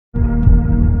Look,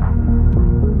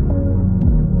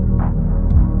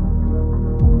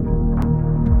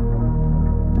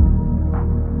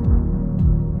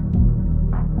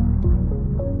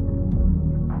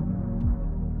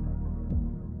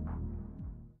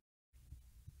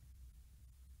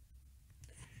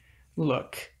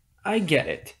 I get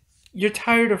it. You're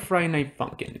tired of Friday Night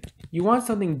Funkin'. You want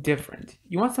something different.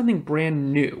 You want something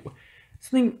brand new.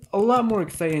 Something a lot more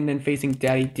exciting than facing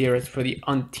Daddy Dearest for the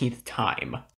umpteenth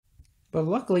time. But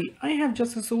luckily, I have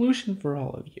just a solution for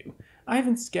all of you. I've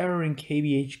been scouring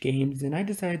KBH games and I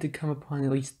decided to come upon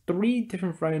at least 3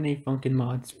 different Friday Night Funkin'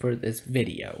 mods for this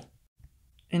video.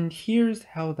 And here's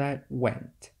how that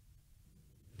went.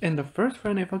 And the first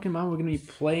Friday Night Funkin' mod we're going to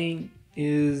be playing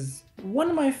is one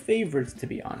of my favorites, to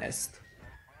be honest.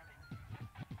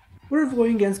 We're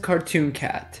going against Cartoon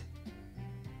Cat.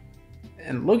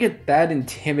 And look at that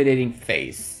intimidating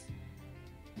face.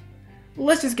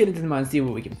 Let's just get into the mod and see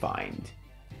what we can find.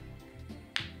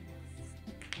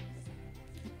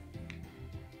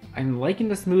 I'm liking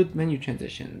the smooth menu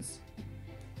transitions.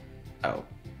 Oh,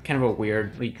 kind of a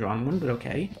weirdly drawn one, but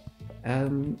okay.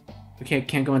 Okay,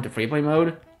 can't go into free play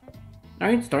mode.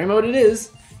 Alright, story mode it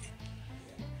is.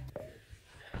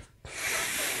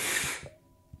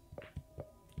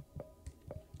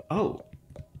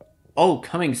 Oh,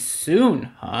 coming soon,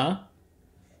 huh?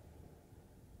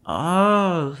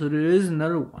 Oh, so there is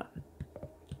another one.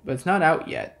 But it's not out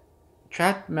yet.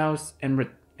 Trapped Mouse and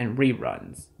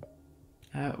reruns.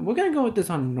 We're gonna go with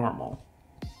this on normal.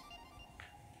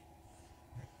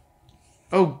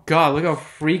 Oh god, look how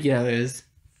freaky that is.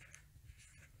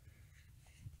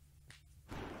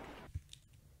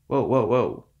 Whoa, whoa,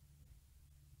 whoa.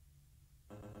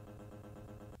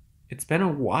 It's been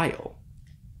a while.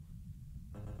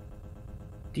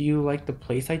 Do you like the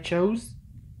place I chose?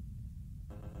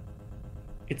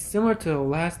 It's similar to the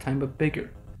last time, but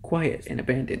bigger, quiet, and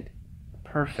abandoned.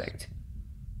 Perfect.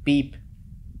 Beep.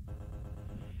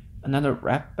 Another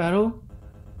rap battle?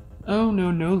 Oh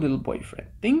no, little boyfriend.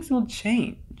 Things will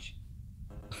change.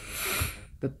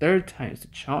 The 3rd time's the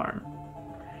charm.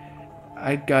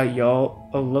 I got y'all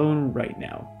alone right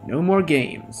now. No more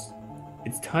games.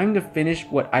 It's time to finish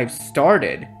what I've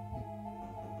started.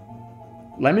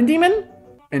 Lemon Demon?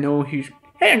 And oh, hey,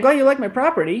 I'm glad you like my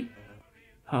property.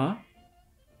 Huh?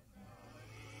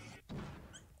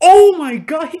 Oh my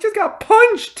god, he just got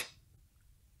punched!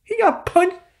 He got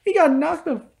punched! He got knocked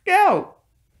the f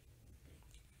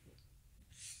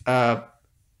out!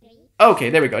 Okay,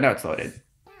 there we go, now it's loaded.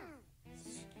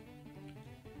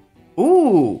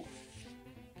 Ooh!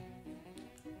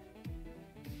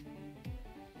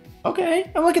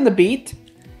 Okay, I'm liking the beat.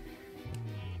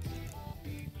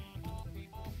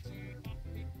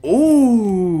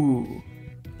 Ooh!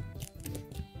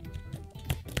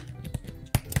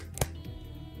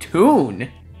 Tune?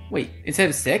 Wait, instead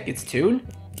of sick, it's tune?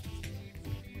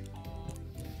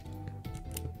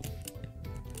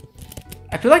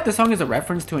 I feel like the song is a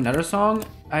reference to another song.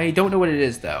 I don't know what it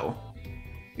is though.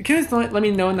 You can just let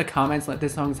me know in the comments what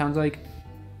this song sounds like.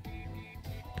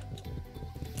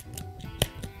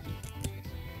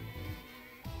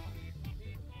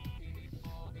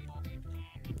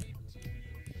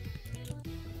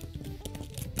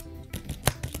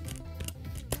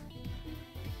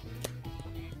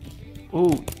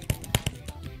 Ooh.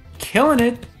 Killing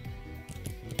it!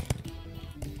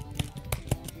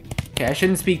 Okay, I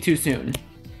shouldn't speak too soon.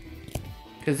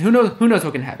 Because who knows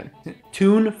what can happen.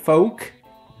 Tune folk.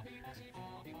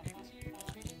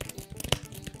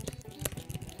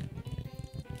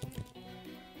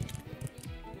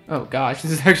 Oh gosh,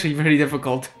 this is actually pretty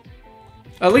difficult.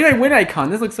 Look at my win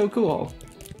icon, this looks so cool.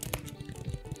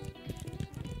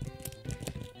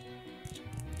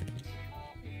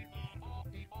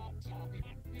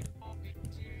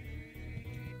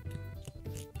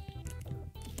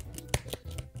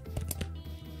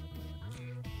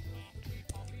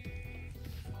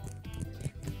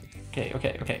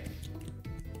 Okay.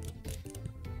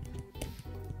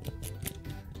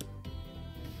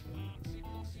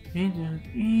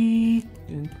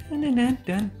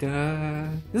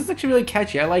 This is actually really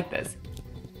catchy, I like this.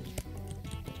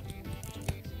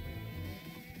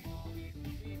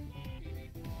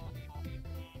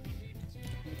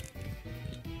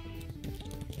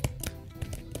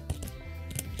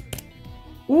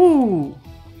 Ooh!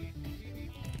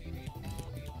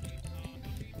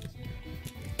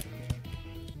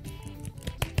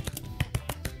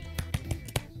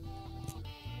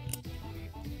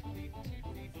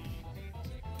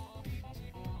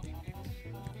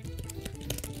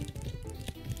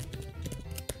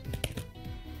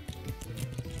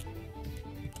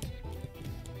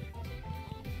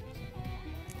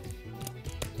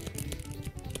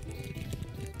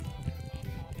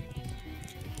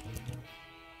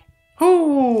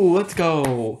 Ooh, let's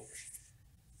go.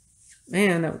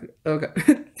 Man, oh god.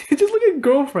 Just look at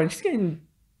girlfriend. She's getting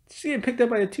picked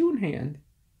up by a toon hand.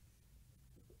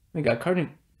 Oh my god, Cartoon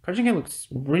Cat looks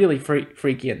really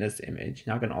freaky in this image,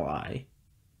 not gonna lie.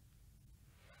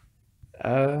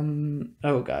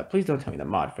 Oh god, please don't tell me the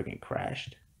mod freaking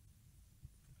crashed.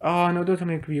 Oh no, don't tell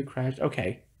me the computer crashed.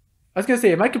 Okay. I was gonna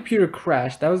say, if my computer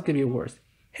crashed, that was gonna be worse.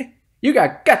 Hey, you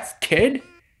got guts, kid!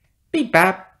 Beep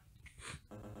bap!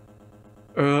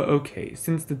 Okay,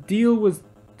 since the deal was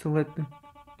to let them...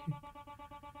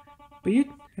 But you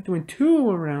have to win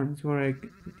 2 rounds where I...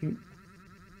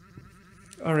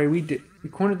 Alright, we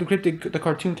cornered the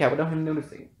Cartoon Cat without him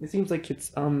noticing. It seems like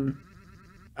it's,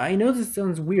 I know this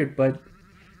sounds weird, but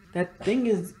that thing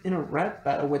is in a rap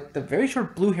battle with the very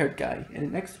short blue-haired guy, and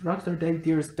the next Rockstar Daddy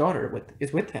Dearest daughter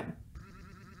is with him.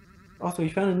 Also, he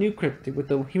found a new cryptid with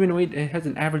the humanoid that has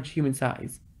an average human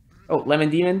size. Oh, Lemon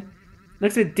Demon?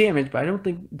 Looks a bit damaged, but I don't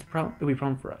think it'll be a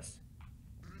problem for us.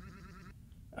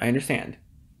 I understand.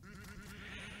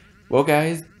 Well,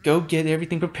 guys, go get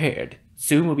everything prepared.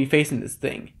 Soon we'll be facing this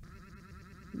thing.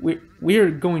 We're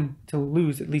going to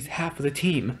lose at least half of the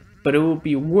team, but it will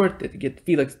be worth it to get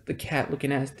Felix the cat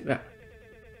looking at us.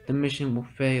 The mission will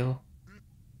fail.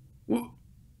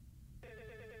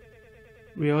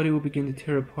 Reality will begin to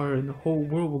tear apart and the whole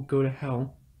world will go to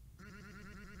hell.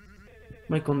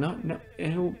 Michael, and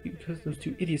it will be because those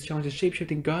 2 idiots challenged a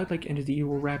shape-shifting godlike entity in a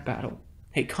rap battle.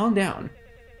 Hey, calm down.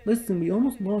 Listen, we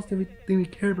almost lost everything we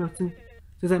cared about since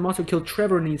that monster killed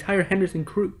Trevor and the entire Henderson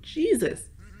crew. Jesus!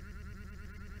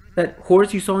 That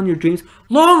horse you saw in your dreams?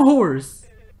 Long horse!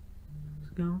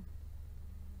 No.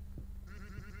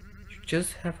 You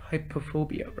just have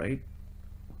hypophobia, right?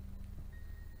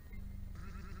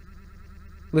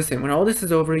 Listen, when all this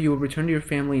is over, you will return to your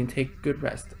family and take good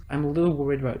rest. I'm a little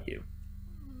worried about you.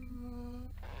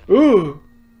 Ooh!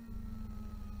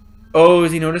 Oh,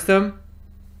 has he noticed them?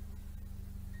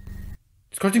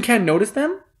 Does Cartoon Cat notice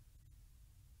them?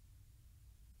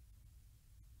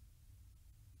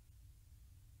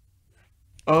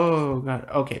 Oh god,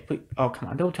 okay, please. Oh, come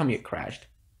on, don't tell me it crashed.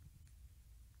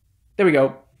 There we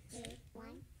go.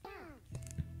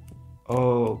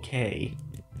 Okay.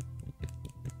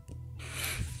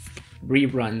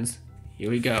 Reruns. Here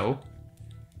we go.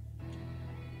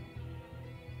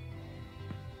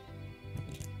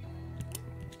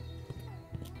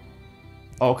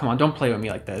 Oh, come on, don't play with me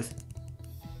like this.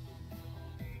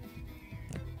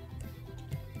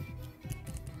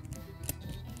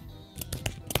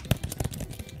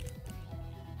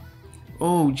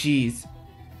 Oh, jeez.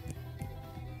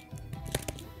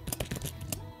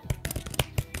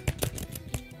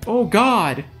 Oh,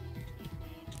 God.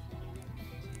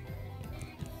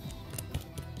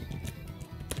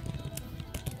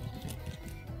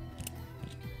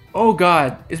 Oh,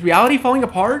 God. Is reality falling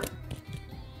apart?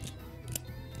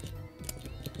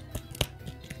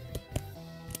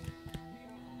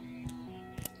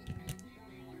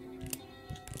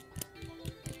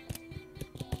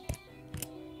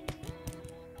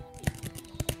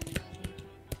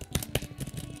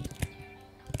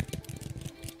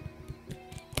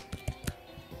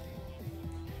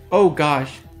 Oh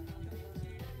gosh.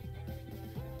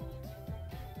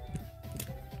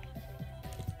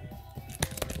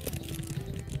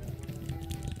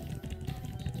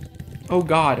 Oh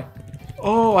god.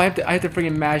 Oh, I have to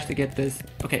freaking mash to get this.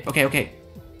 Okay.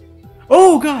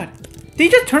 Oh god. Did he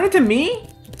just turn into me?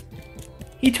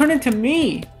 He turned into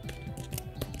me.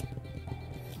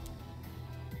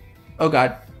 Oh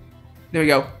god. There we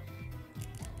go.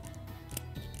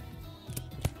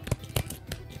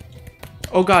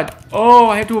 Oh god. Oh,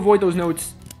 I have to avoid those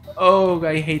notes. Oh,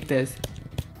 I hate this.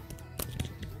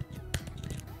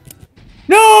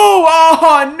 No!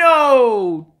 Oh,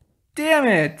 no! Damn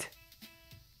it.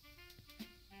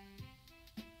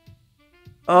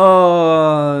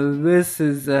 Oh, this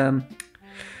is,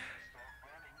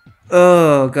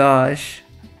 oh, gosh.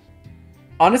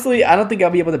 Honestly, I don't think I'll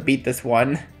be able to beat this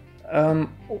one.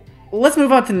 Let's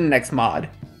move on to the next mod.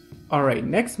 Alright,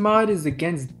 next mod is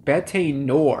against Bete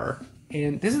Nor.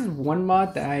 And this is one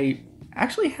mod that I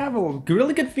actually have a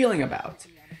really good feeling about,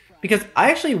 because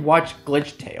I actually watched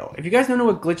Glitch Tale. If you guys don't know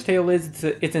what Glitch Tale is,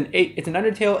 it's an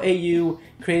Undertale AU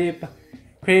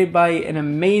created by an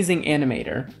amazing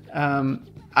animator.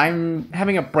 I'm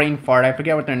having a brain fart. I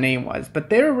forget what their name was, but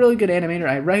they're a really good animator.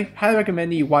 I highly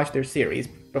recommend that you watch their series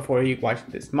before you watch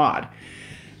this mod.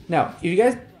 Now, if you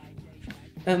guys,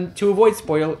 to avoid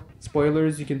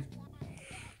spoilers, you can.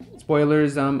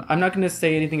 Spoilers, I'm not going to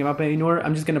say anything about Bete Nor.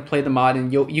 I'm just going to play the mod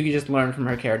and you can just learn from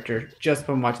her character just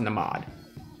from watching the mod.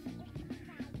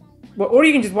 Well, or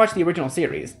you can just watch the original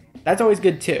series. That's always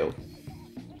good too.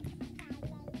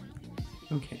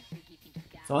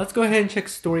 So let's go ahead and check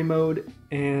story mode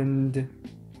and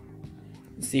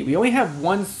see. We only have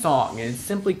one song and it's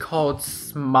simply called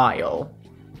Smile.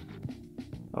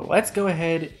 So let's go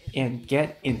ahead and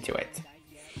get into it.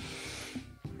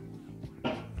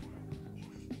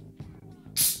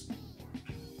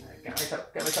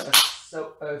 Got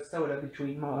myself a soda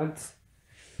between mods.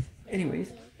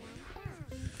 Anyways.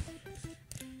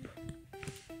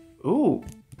 Ooh.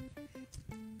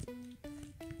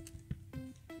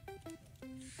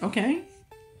 Okay.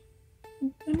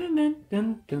 Dun, dun,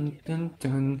 dun, dun, dun,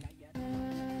 dun.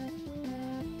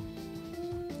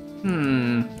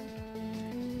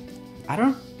 I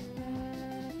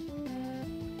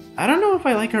don't know if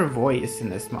I like her voice in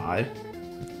this mod.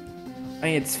 I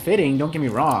mean, it's fitting, don't get me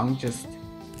wrong, just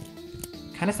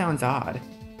kind of sounds odd.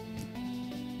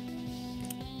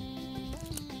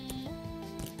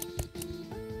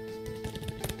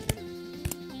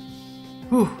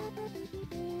 Whew.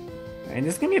 And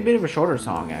this is gonna be a bit of a shorter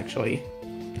song, actually.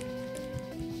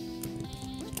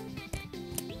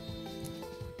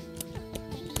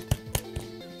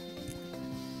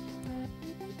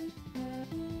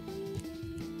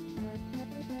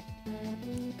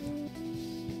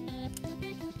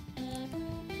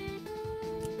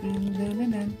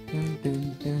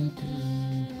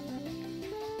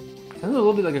 Sounds a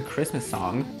little bit like a Christmas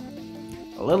song.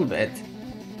 A little bit.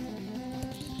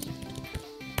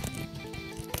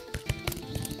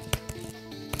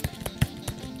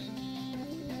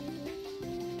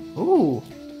 Ooh.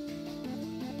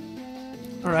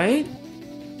 Alright.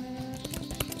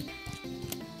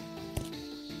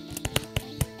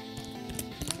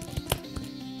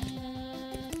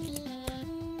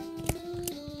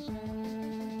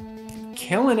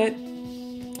 Killing it.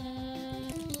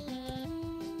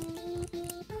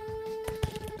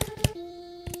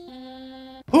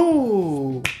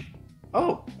 Ooh.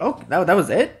 Oh, that was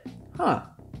it? Huh.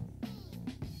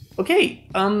 Okay,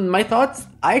 my thoughts,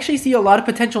 I actually see a lot of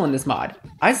potential in this mod.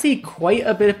 I see quite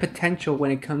a bit of potential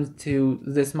when it comes to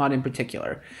this mod in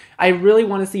particular. I really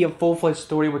want to see a full-fledged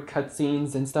story with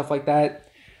cutscenes and stuff like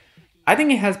that. I think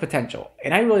it has potential,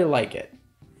 and I really like it.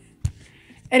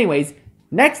 Anyways,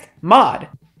 next mod.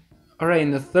 Alright,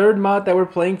 and the third mod that we're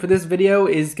playing for this video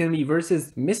is going to be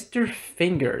versus Mr.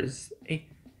 Fingers.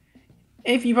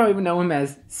 If you probably know him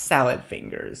as Salad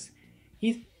Fingers.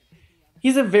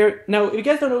 He's a very... No, if you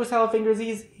guys don't know who Salad Fingers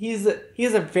is, he is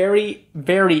a very,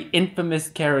 very infamous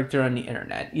character on the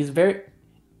internet. He's very...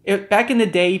 Back in the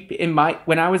day,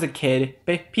 when I was a kid,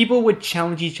 people would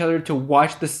challenge each other to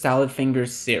watch the Salad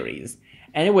Fingers series.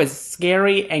 And it was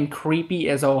scary and creepy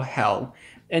as all hell.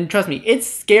 And trust me, it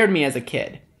scared me as a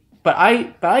kid. But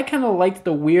I kind of liked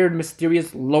the weird,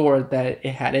 mysterious lore that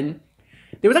it had. And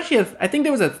there was actually I think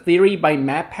there was a theory by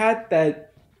MatPat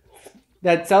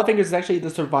that Salad Fingers is actually the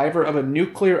survivor of a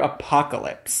nuclear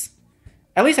apocalypse.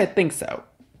 At least I think so.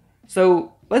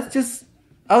 So I'll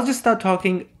just stop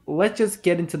talking. Let's just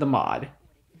get into the mod.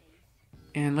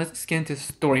 And let's just get into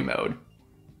story mode.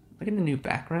 Look at the new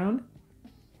background.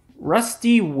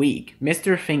 Rusty Weak,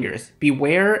 Mr. Fingers,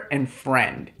 Beware and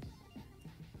Friend.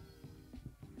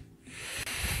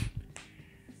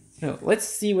 So let's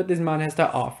see what this mod has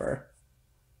to offer.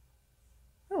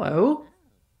 Hello.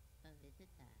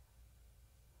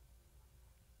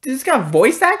 Does this got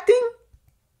voice acting?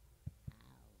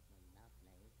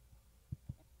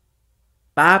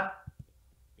 Bop.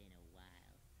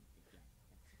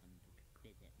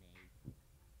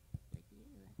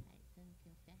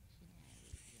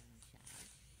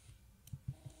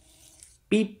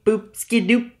 Beep boop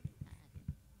skidoop.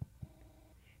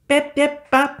 Bep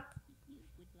bep bop.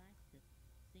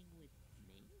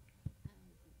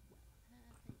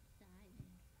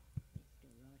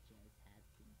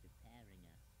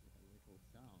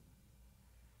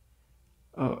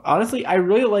 Oh, honestly, I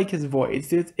really like his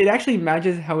voice. It actually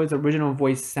matches how his original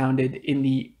voice sounded in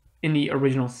the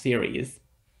original series.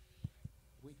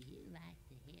 Would you like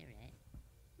to hear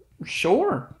it?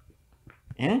 Sure.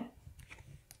 Eh?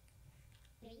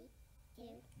 3,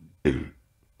 2.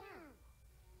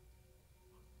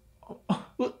 Oh,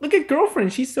 look at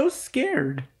girlfriend. She's so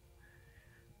scared.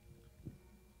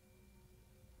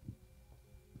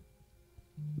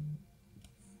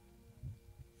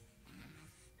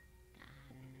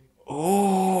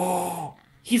 Oh,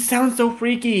 he sounds so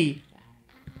freaky.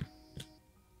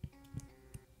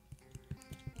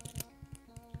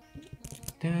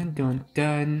 Dun dun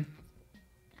dun.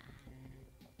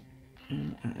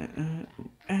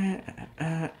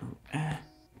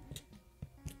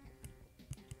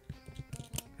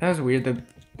 That was weird.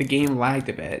 The game lagged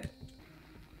a bit.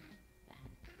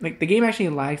 Like the game actually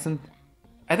lagged some.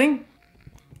 I think.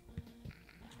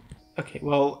 Okay. Okay,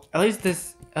 well, at least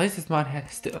this mod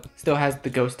has still has the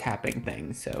ghost tapping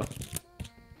thing, so.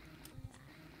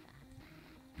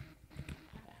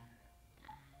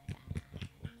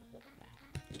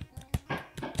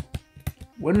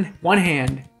 One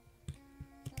hand.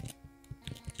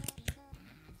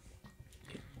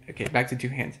 Okay, back to two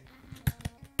hands.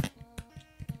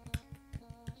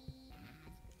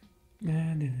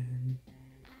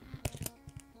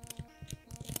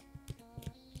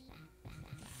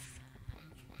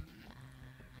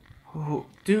 Oh,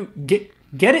 dude, get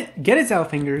it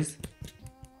out, fingers.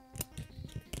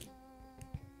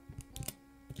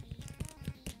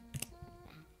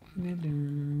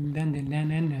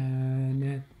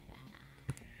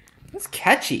 That's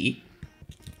catchy.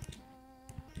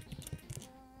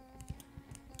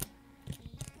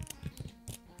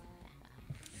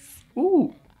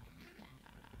 Ooh.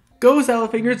 Go,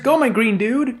 salad fingers. Go, my green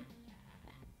dude.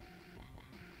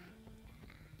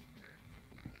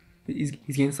 He's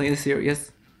getting slightly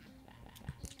serious.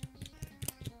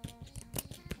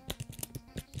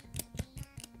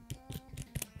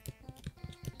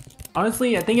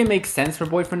 Honestly, I think it makes sense for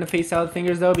Boyfriend to face Salad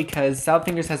Fingers, though, because Salad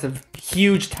Fingers has a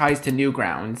huge ties to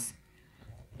Newgrounds.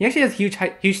 He actually has huge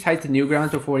ties to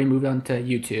Newgrounds before he moved on to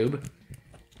YouTube.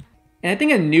 And I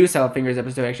think a new Salad Fingers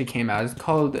episode actually came out. It's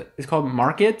called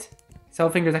Market.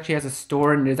 Salad Fingers actually has a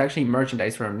store, and there's actually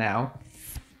merchandise for him now.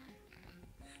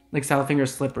 Like Salad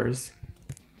Fingers slippers.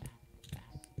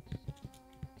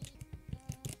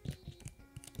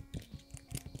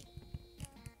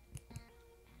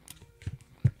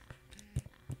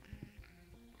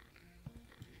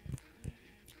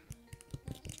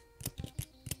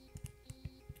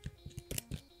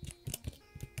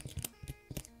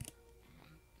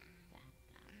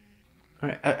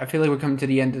 Alright, I feel like we're coming to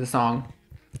the end of the song.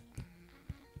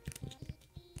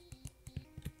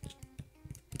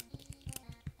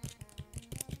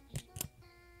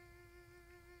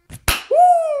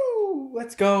 Woo!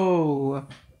 Let's go!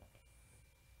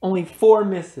 Only 4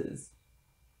 misses.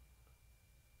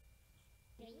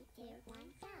 3, 2, 1,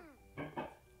 go.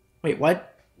 Wait,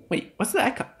 what? Wait, what's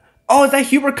that? Oh, is that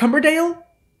Hubert Cumberdale?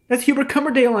 That's Hubert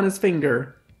Cumberdale on his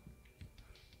finger.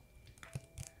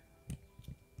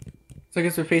 So I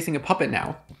guess we're facing a puppet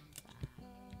now.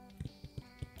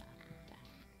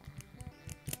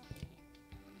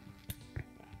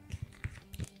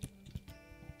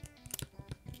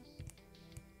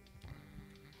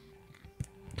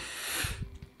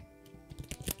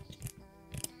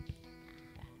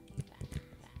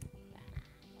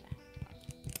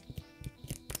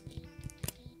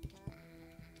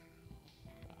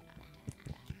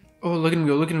 Oh, look at him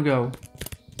go, look at him go.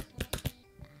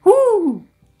 Woo!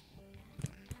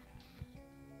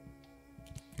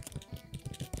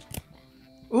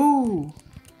 Ooh!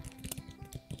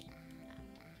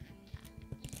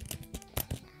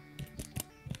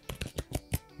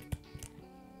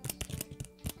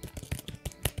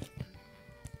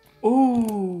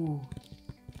 Ooh!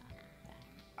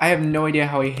 I have no idea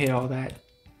how he hit all that.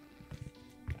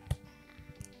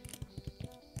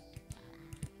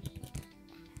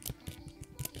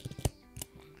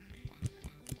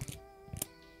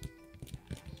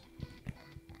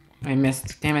 I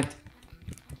missed. Damn it.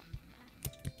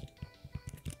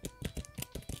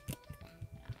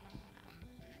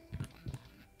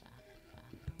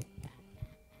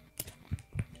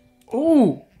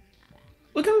 Ooh!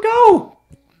 Look at him go!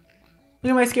 Look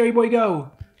at my scary boy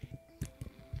go.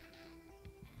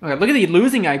 Okay, look at the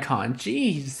losing icon.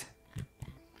 Jeez.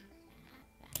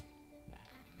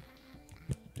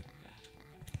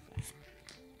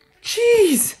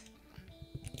 Jeez!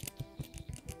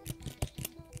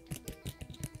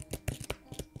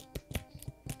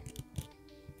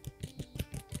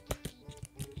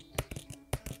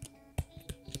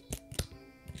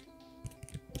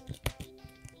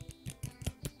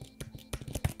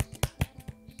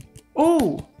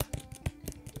 Oh!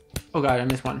 Oh god, I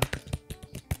missed one.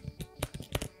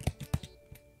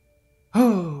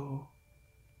 Oh!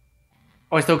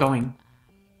 Oh, it's still going.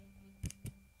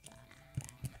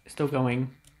 It's still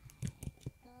going.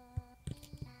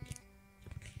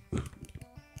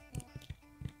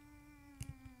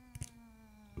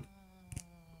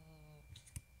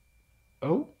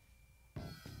 Oh?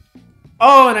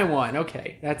 Oh, and I won.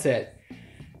 Okay, that's it.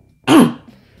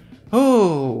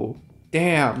 Oh,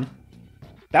 damn.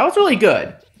 That was really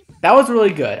good. That was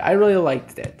really good. I really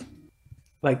liked it.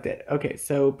 Okay,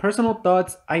 so personal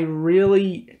thoughts. I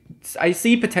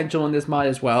see potential in this mod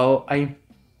as well. I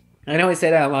know I say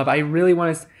that a lot, but I really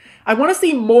want to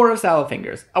see more of Salad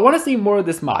Fingers. I want to see more of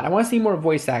this mod. I want to see more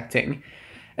voice acting.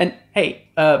 And hey,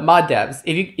 mod devs,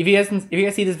 if you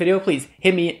guys see this video, please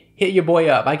hit your boy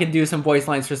up. I can do some voice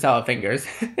lines for Salad Fingers.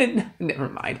 Never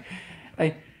mind.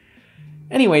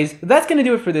 Anyways, that's gonna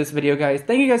do it for this video, guys.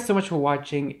 Thank you guys so much for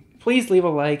watching. Please leave a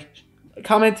like,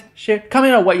 comment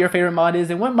on what your favorite mod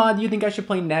is and what mod you think I should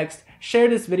play next. Share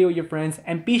this video with your friends,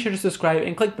 and be sure to subscribe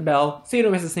and click the bell so you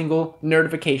don't miss a single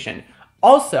notification.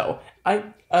 Also, I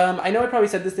know I probably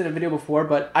said this in a video before,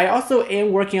 but I also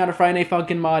am working on a Friday Night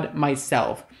Funkin mod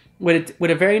myself with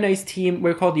a very nice team.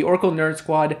 We're called the Oracle Nerd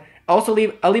Squad. I'll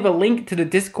leave a link to the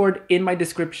Discord in my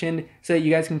description so that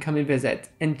you guys can come and visit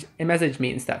and message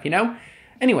me and stuff, you know?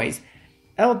 Anyways,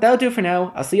 that'll do it for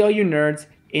now. I'll see all you nerds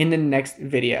in the next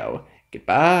video.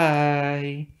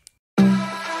 Goodbye.